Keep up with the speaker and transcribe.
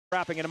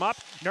Wrapping him up.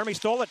 Nurmi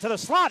stole it to the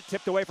slot.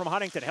 Tipped away from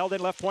Huntington. Held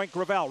in left point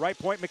Gravel. Right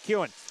point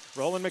McEwen.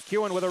 Roland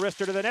McEwen with a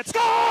wrister to the net.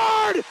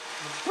 Scored!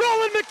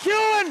 Roland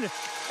McEwen!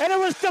 And it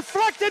was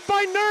deflected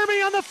by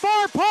Nurmi on the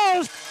far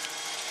post.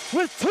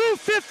 With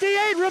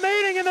 2:58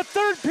 remaining in the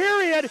third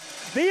period,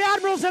 the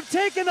Admirals have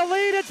taken the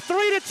lead. It's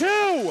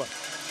 3-2.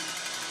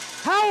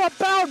 How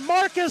about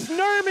Marcus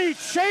Nurmi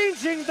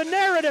changing the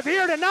narrative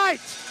here tonight?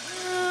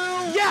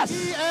 Yes!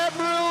 The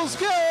Admirals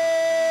go!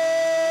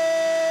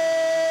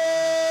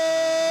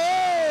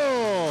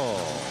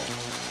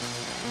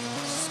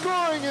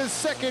 Scoring his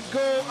second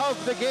goal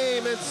of the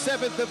game and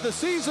seventh of the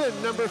season,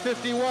 number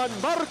 51,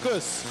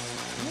 Marcus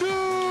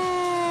Nurmi.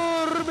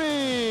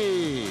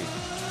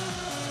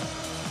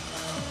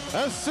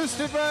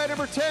 Assisted by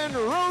number 10,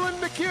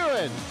 Roland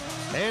McEwen,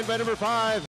 and by number 5,